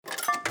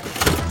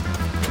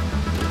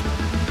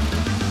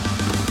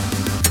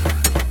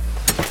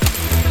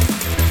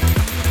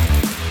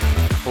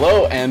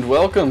Hello and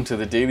welcome to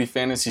the Daily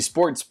Fantasy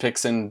Sports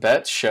Picks and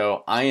Bets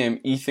Show. I am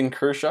Ethan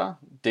Kershaw,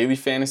 Daily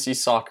Fantasy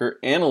Soccer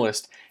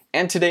Analyst,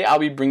 and today I'll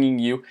be bringing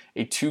you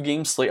a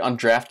two-game slate on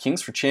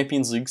DraftKings for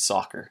Champions League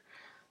Soccer.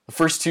 The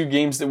first two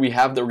games that we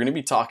have that we're going to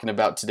be talking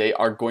about today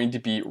are going to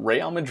be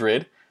Real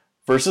Madrid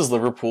versus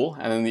Liverpool,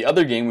 and then the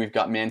other game we've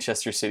got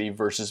Manchester City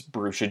versus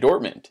Borussia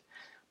Dortmund.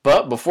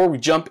 But before we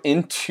jump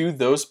into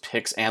those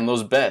picks and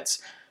those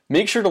bets,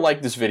 make sure to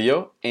like this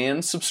video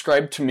and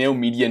subscribe to Mayo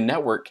Media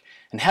Network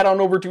and head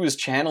on over to his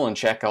channel and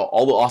check out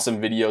all the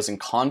awesome videos and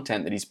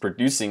content that he's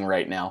producing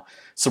right now.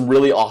 Some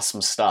really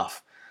awesome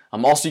stuff.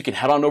 Also, you can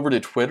head on over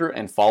to Twitter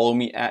and follow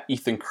me at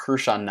Ethan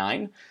Kershaw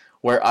 9,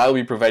 where I'll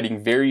be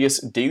providing various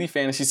daily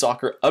fantasy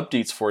soccer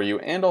updates for you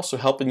and also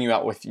helping you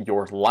out with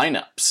your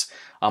lineups.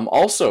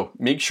 Also,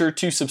 make sure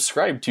to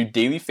subscribe to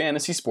Daily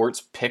Fantasy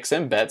Sports Picks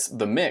and Bets,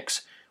 The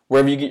Mix,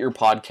 wherever you get your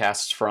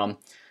podcasts from.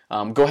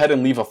 Go ahead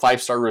and leave a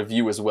 5-star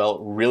review as well.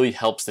 It really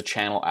helps the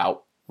channel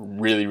out.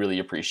 Really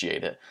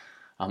appreciate it.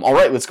 All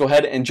right, let's go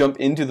ahead and jump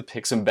into the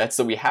picks and bets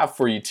that we have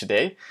for you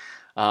today.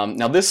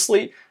 Now, this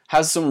slate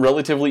has some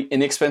relatively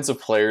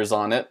inexpensive players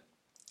on it.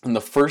 In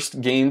the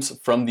first games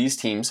from these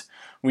teams,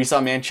 we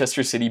saw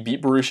Manchester City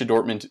beat Borussia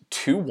Dortmund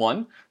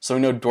 2-1. So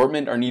we know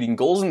Dortmund are needing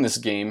goals in this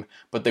game,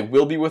 but they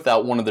will be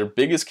without one of their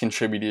biggest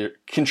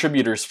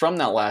contributors from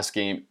that last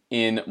game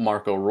in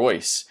Marco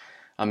Reus.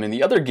 In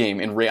the other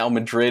game, in Real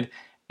Madrid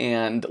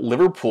and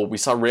Liverpool, we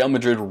saw Real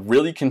Madrid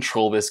really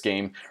control this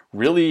game,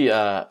 really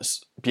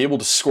be able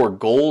to score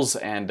goals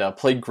and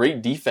play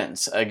great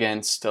defense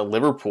against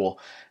Liverpool.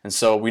 And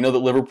so we know that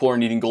Liverpool are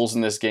needing goals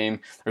in this game.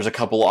 There's a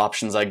couple of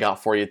options I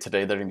got for you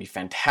today that are going to be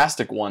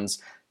fantastic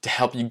ones to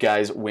help you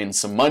guys win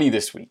some money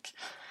this week.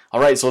 All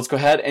right, so let's go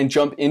ahead and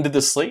jump into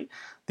the slate.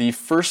 The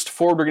first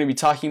forward we're going to be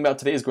talking about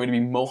today is going to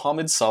be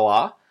Mohamed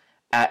Salah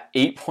at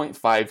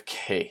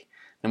 8.5K.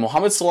 Now,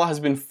 Mohamed Salah has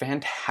been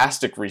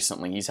fantastic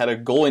recently. He's had a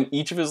goal in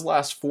each of his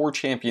last 4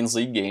 Champions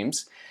League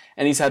games,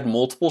 and he's had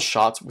multiple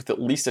shots with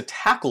at least a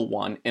tackle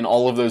won in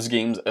all of those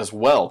games as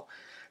well.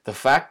 The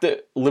fact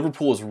that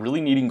Liverpool is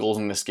really needing goals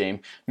in this game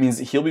means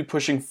that he'll be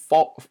pushing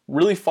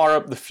really far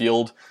up the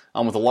field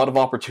with a lot of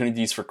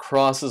opportunities for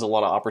crosses, a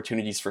lot of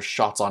opportunities for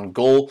shots on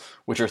goal,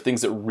 which are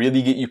things that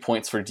really get you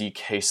points for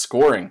DK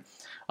scoring.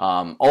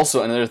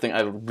 Also, another thing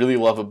I really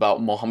love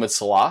about Mohamed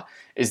Salah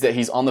is that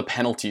he's on the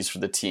penalties for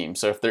the team.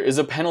 So if there is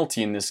a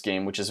penalty in this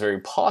game, which is very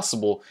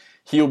possible,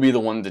 he'll be the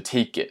one to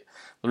take it.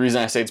 The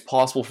reason I say it's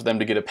possible for them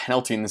to get a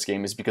penalty in this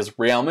game is because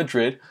Real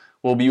Madrid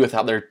will be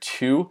without their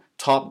 2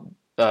 top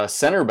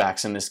center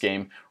backs in this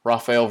game,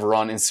 Rafael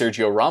Varane and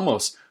Sergio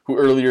Ramos, who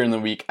earlier in the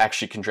week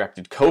actually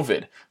contracted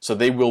COVID. So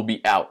they will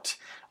be out.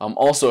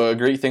 Also, a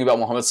great thing about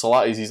Mohamed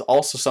Salah is he's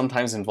also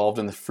sometimes involved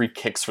in the free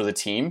kicks for the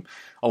team,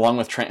 along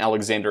with Trent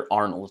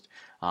Alexander-Arnold.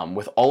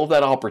 With all of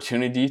that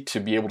opportunity to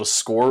be able to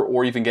score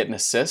or even get an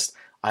assist,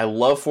 I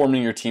love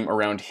forming your team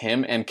around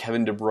him and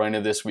Kevin De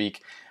Bruyne this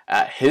week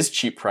at his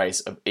cheap price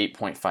of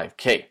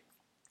 8.5K.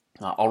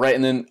 All right,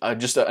 and then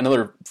just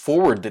another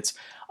forward that's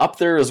up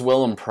there as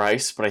well in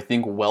price, but I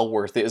think well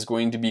worth it, is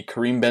going to be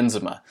Karim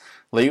Benzema.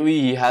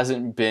 Lately, he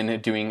hasn't been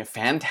doing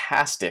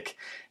fantastic.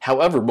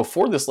 However,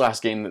 before this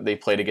last game that they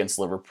played against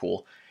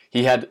Liverpool,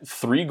 he had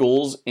 3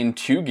 goals in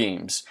 2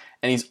 games,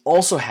 and he's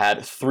also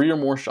had 3 or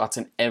more shots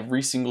in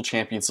every single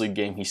Champions League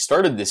game he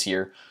started this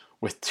year,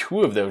 with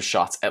 2 of those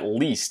shots at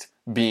least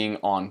being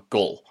on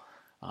goal.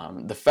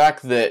 The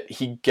fact that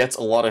he gets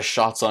a lot of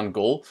shots on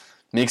goal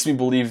makes me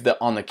believe that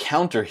on the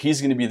counter,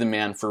 he's going to be the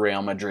man for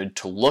Real Madrid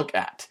to look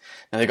at.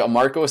 Now, they got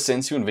Marco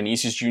Asensio and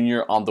Vinicius Jr.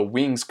 on the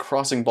wings,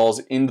 crossing balls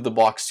into the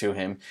box to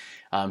him.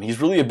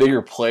 He's really a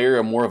bigger player,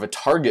 a more of a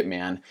target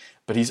man,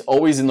 but he's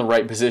always in the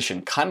right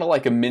position, kind of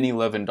like a mini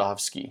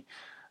Lewandowski.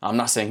 I'm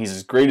not saying he's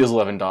as great as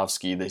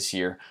Lewandowski this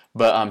year,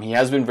 but he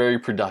has been very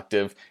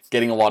productive,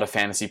 getting a lot of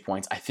fantasy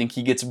points. I think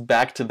he gets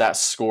back to that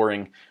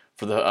scoring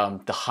for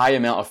the high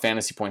amount of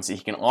fantasy points that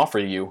he can offer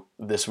you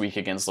this week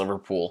against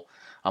Liverpool.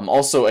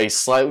 Also, a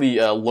slightly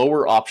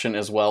lower option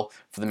as well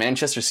for the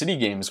Manchester City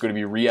game is going to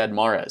be Riyad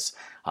Mahrez.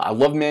 I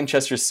love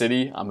Manchester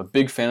City. I'm a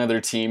big fan of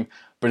their team,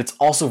 but it's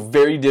also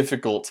very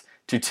difficult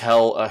to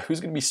tell who's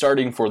going to be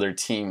starting for their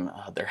team.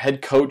 Their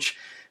head coach,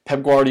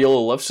 Pep Guardiola,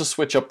 loves to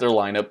switch up their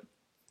lineup,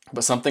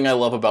 but something I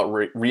love about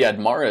Riyad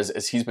Mahrez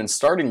is he's been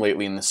starting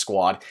lately in the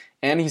squad,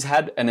 and he's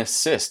had an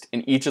assist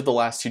in each of the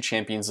last 2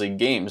 Champions League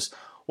games,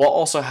 while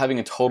also having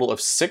a total of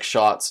 6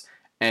 shots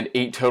and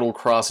 8 total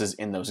crosses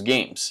in those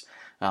games.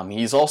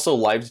 He's also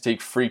live to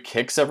take free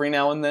kicks every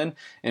now and then,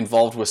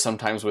 involved with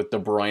sometimes with De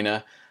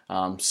Bruyne.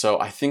 So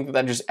I think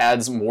that just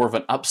adds more of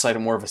an upside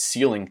and more of a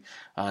ceiling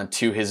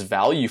to his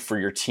value for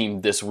your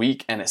team this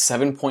week. And at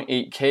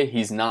 7.8K,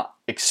 he's not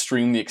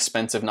extremely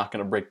expensive, not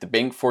going to break the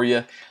bank for you.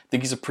 I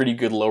think he's a pretty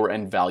good lower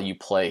end value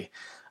play.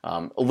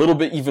 A little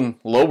bit even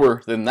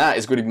lower than that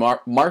is going to be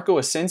Marco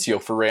Asensio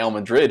for Real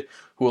Madrid,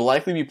 who will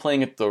likely be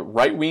playing at the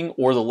right wing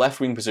or the left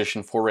wing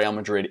position for Real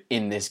Madrid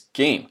in this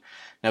game.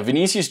 Now,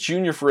 Vinicius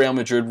Jr. for Real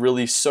Madrid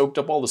really soaked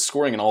up all the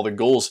scoring and all the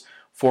goals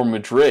for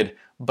Madrid,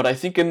 but I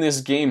think in this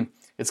game,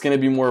 it's going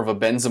to be more of a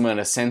Benzema and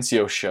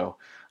Asensio show.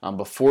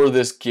 Before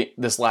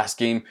this last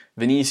game,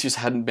 Vinicius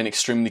hadn't been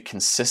extremely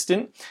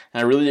consistent,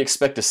 and I really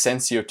expect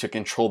Asensio to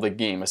control the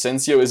game.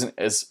 Asensio isn't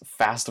as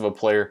fast of a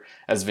player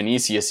as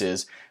Vinicius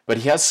is, but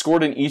he has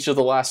scored in each of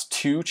the last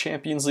 2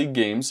 Champions League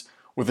games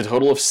with a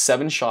total of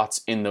 7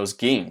 shots in those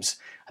games.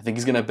 I think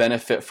he's going to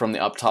benefit from the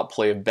up-top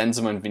play of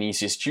Benzema and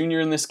Vinicius Jr.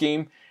 in this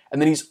game,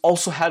 and then he's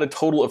also had a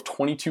total of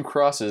 22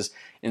 crosses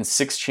in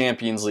 6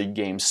 Champions League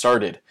games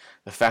started.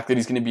 The fact that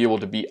he's going to be able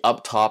to be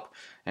up top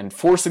and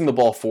forcing the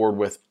ball forward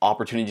with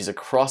opportunities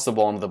across the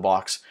ball into the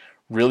box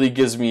really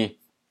gives me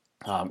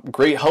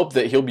great hope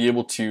that he'll be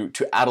able to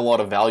add a lot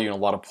of value and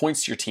a lot of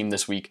points to your team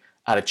this week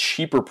at a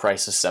cheaper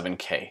price of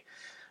 7K.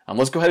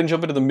 Let's go ahead and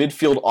jump into the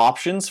midfield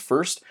options.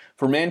 First,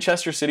 for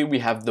Manchester City, we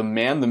have the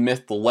man, the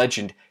myth, the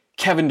legend,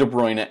 Kevin De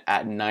Bruyne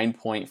at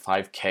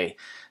 9.5K.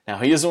 Now,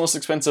 he is the most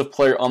expensive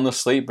player on the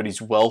slate, but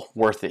he's well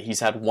worth it. He's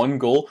had 1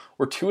 goal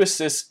or 2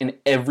 assists in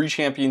every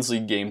Champions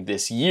League game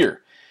this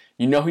year.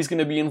 You know he's going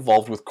to be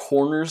involved with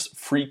corners,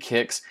 free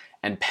kicks,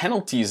 and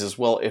penalties as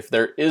well if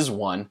there is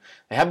one.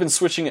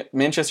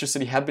 Manchester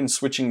City have been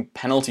switching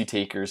penalty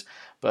takers,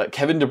 but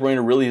Kevin De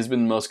Bruyne really has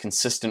been the most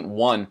consistent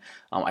one.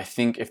 I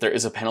think if there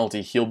is a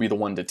penalty, he'll be the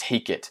one to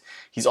take it.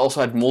 He's also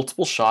had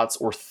multiple shots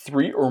or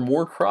 3 or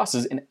more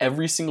crosses in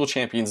every single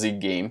Champions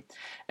League game,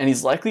 and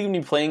he's likely going to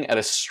be playing at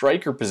a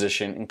striker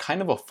position in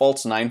kind of a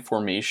false 9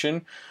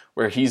 formation,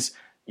 where he's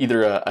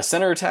either a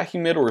center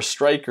attacking mid or a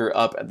striker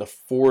up at the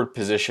forward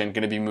position,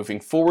 going to be moving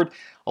forward.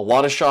 A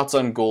lot of shots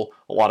on goal,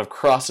 a lot of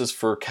crosses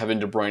for Kevin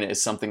De Bruyne is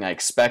something I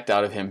expect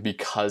out of him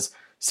because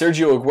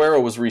Sergio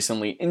Aguero was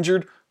recently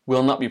injured,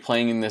 will not be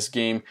playing in this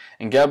game,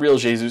 and Gabriel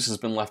Jesus has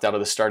been left out of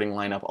the starting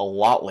lineup a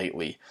lot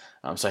lately.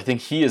 So I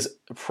think he is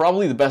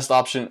probably the best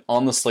option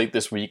on the slate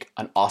this week,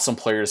 an awesome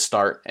player to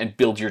start and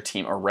build your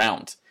team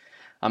around.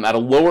 At a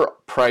lower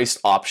priced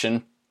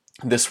option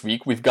this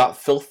week, we've got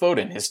Phil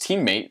Foden, his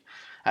teammate,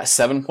 at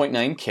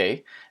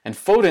 7.9K, and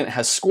Foden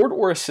has scored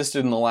or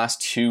assisted in the last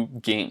 2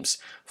 games.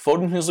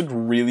 Foden has looked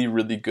really,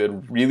 really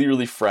good, really,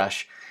 really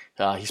fresh.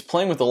 He's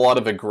playing with a lot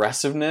of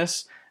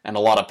aggressiveness and a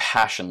lot of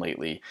passion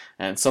lately,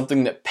 and it's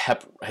something that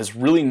Pep has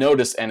really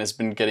noticed and has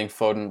been getting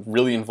Foden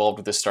really involved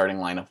with the starting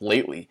lineup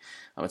lately.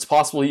 It's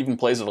possible he even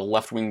plays at a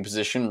left wing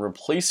position,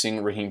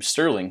 replacing Raheem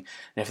Sterling,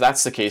 and if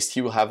that's the case,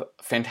 he will have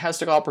a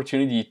fantastic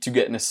opportunity to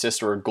get an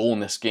assist or a goal in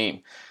this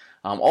game.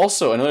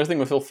 Also, another thing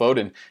with Phil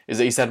Foden is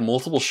that he's had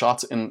multiple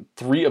shots in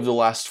 3 of the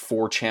last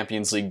 4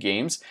 Champions League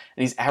games,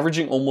 and he's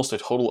averaging almost a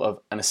total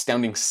of an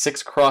astounding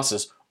 6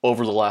 crosses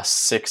over the last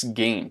 6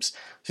 games.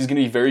 So he's going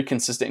to be very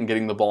consistent in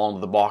getting the ball into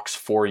the box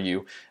for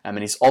you. And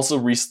he's also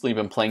recently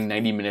been playing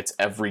 90 minutes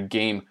every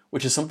game,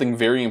 which is something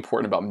very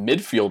important about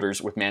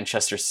midfielders with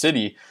Manchester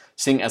City,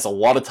 seeing as a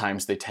lot of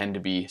times they tend to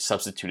be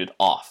substituted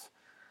off.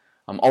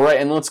 Alright,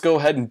 and let's go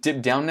ahead and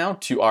dip down now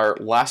to our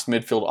last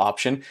midfield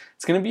option.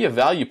 It's going to be a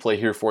value play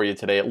here for you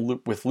today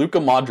with Luka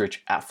Modric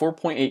at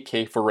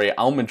 4.8K for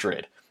Real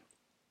Madrid.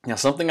 Now,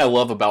 something I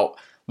love about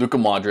Luka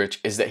Modric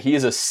is that he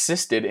has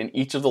assisted in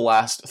each of the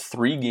last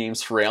 3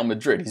 games for Real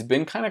Madrid. He's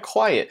been kind of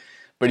quiet,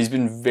 but he's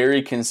been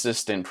very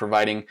consistent,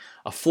 providing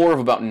a floor of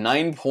about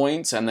 9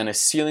 points and then a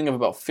ceiling of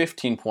about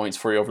 15 points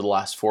for you over the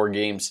last 4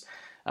 games.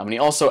 And he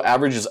also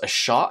averages a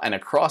shot and a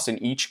cross in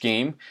each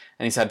game,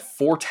 and he's had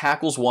 4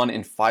 tackles won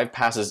and 5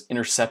 passes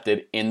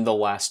intercepted in the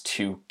last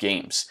 2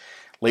 games.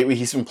 Lately,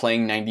 he's been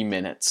playing 90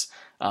 minutes,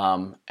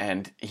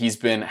 and he's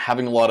been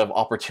having a lot of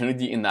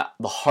opportunity in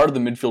the heart of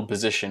the midfield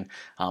position.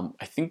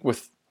 I think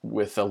with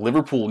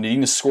Liverpool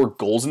needing to score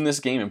goals in this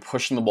game and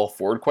pushing the ball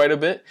forward quite a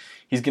bit,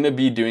 he's going to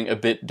be doing a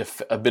bit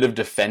of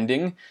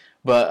defending.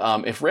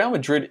 But if Real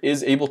Madrid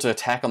is able to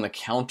attack on the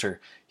counter,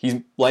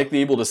 he's likely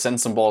able to send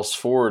some balls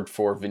forward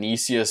for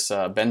Vinicius,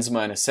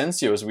 Benzema, and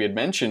Asensio, as we had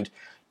mentioned,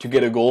 to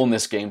get a goal in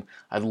this game.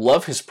 I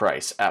love his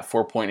price at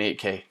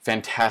 4.8K.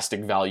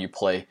 Fantastic value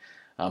play.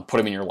 Put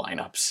him in your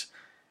lineups.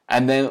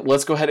 And then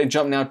let's go ahead and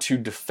jump now to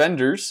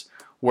defenders,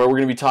 where we're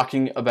going to be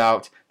talking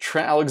about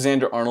Trent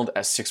Alexander-Arnold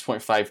at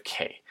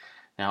 6.5K.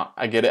 Now,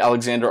 I get it,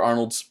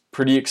 Alexander-Arnold's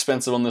pretty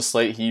expensive on this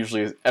slate. He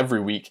usually is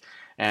every week,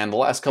 and the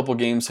last couple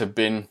games have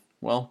been,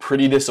 well,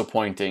 pretty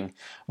disappointing.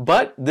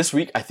 But this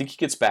week, I think he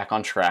gets back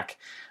on track.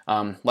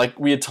 Like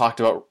we had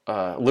talked about,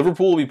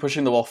 Liverpool will be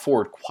pushing the ball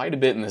forward quite a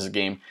bit in this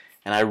game,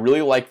 and I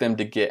really like them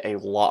to get a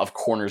lot of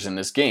corners in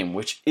this game,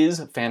 which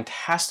is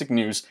fantastic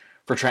news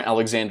for Trent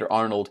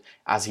Alexander-Arnold,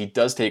 as he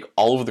does take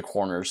all of the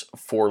corners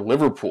for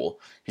Liverpool.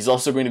 He's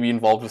also going to be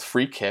involved with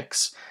free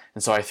kicks,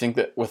 and so I think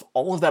that with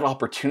all of that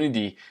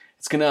opportunity,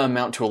 it's going to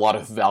amount to a lot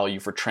of value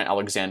for Trent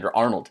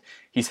Alexander-Arnold.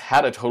 He's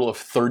had a total of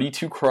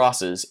 32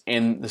 crosses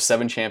in the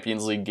 7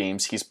 Champions League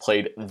games he's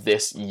played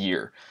this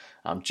year.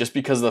 Just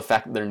because of the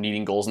fact that they're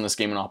needing goals in this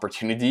game and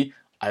opportunity,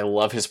 I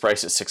love his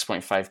price at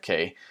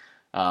 6.5K.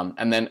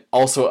 And then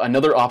also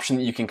another option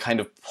that you can kind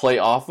of play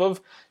off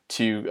of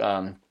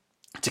to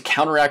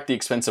counteract the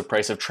expensive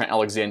price of Trent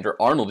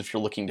Alexander-Arnold if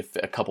you're looking to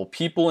fit a couple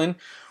people in,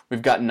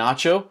 we've got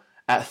Nacho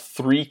at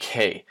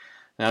 3K.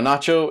 Now,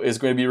 Nacho is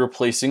going to be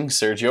replacing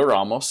Sergio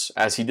Ramos,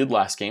 as he did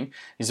last game.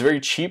 He's a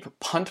very cheap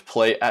punt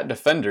play at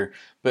defender,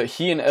 but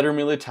he and Eder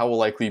Militao will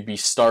likely be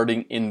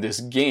starting in this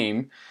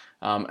game.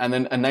 And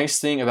then a nice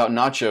thing about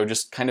Nacho,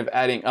 just kind of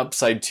adding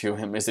upside to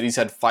him, is that he's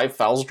had 5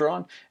 fouls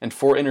drawn and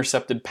 4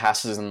 intercepted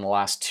passes in the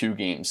last 2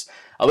 games.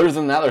 Other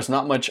than that, there's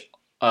not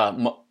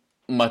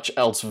much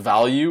else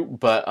value,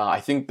 but I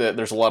think that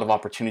there's a lot of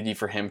opportunity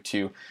for him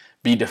to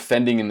be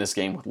defending in this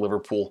game with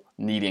Liverpool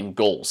needing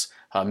goals.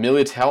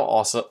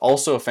 Militao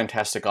also a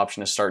fantastic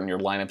option to start in your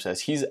lineups,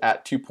 as he's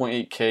at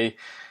 2.8k,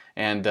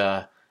 and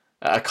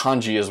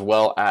Akanji as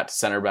well at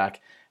center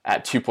back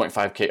at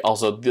 2.5k.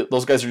 Also,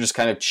 those guys are just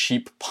kind of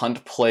cheap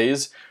punt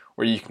plays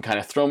where you can kind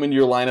of throw them into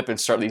your lineup and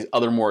start these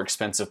other more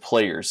expensive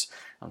players.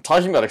 I'm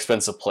talking about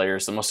expensive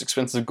players. The most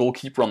expensive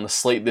goalkeeper on the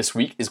slate this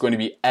week is going to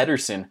be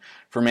Ederson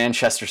for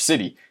Manchester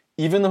City.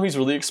 Even though he's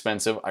really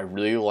expensive, I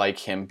really like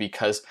him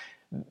because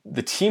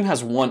the team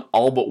has won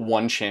all but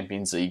one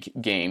Champions League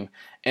game,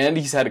 and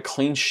he's had a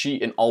clean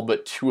sheet in all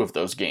but 2 of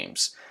those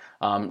games.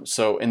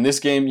 So in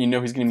this game, you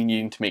know he's going to be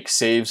needing to make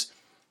saves.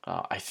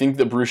 I think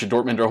that Borussia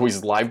Dortmund are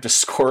always live to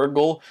score a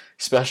goal,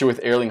 especially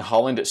with Erling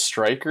Haaland at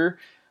striker.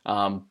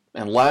 And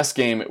last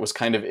game, it was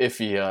kind of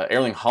iffy.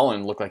 Erling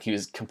Haaland looked like he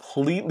was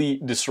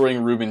completely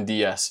destroying Ruben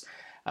Dias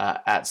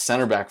at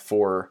center back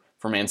for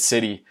Man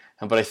City.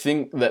 But I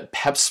think that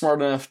Pep's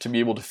smart enough to be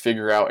able to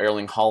figure out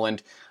Erling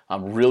Haaland,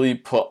 really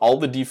put all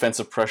the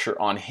defensive pressure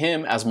on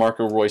him, as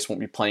Marco Reus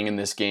won't be playing in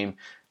this game.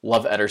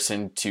 Love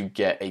Ederson to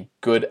get a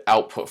good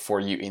output for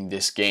you in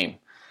this game.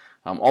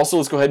 Also,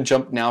 let's go ahead and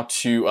jump now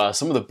to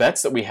some of the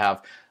bets that we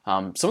have.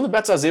 Some of the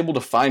bets I was able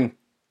to find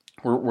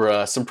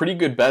were some pretty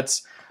good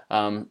bets.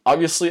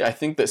 Obviously, I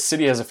think that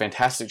City has a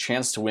fantastic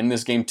chance to win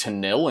this game to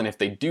 0, and if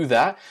they do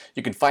that,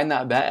 you can find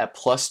that bet at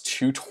plus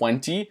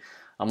 220.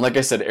 Like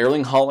I said,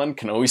 Erling Haaland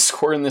can always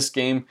score in this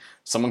game.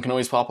 Someone can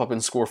always pop up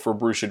and score for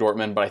Borussia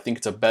Dortmund, but I think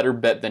it's a better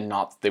bet than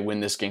not that they win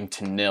this game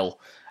to 0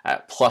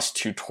 at plus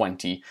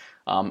 220.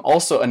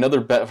 Also,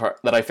 another bet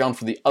that I found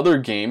for the other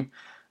game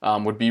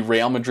would be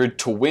Real Madrid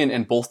to win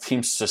and both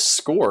teams to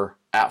score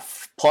at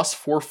plus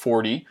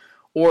 440,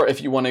 or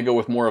if you want to go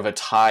with more of a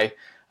tie,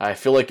 I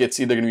feel like it's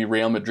either going to be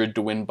Real Madrid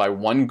to win by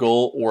 1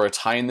 goal or a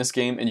tie in this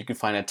game, and you can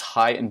find a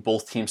tie in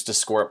both teams to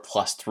score at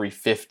plus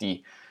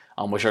 350.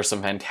 Which are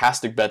some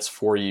fantastic bets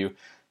for you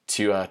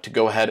to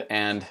go ahead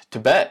and to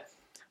bet.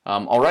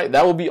 All right,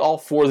 that will be all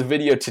for the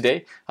video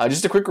today.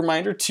 Just a quick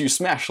reminder to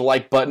smash the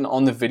like button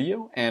on the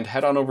video and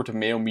head on over to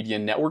Mayo Media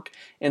Network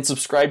and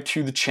subscribe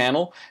to the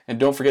channel. And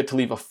don't forget to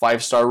leave a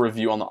 5-star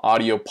review on the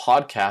audio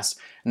podcast.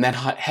 And then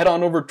head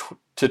on over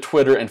to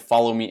Twitter and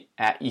follow me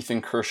at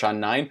Ethan Kershaw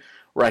 9,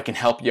 where I can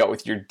help you out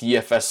with your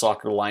DFS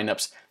soccer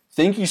lineups.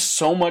 Thank you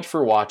so much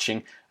for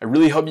watching. I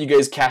really hope you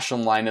guys cash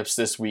some lineups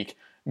this week.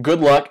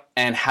 Good luck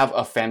and have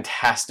a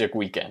fantastic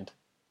weekend.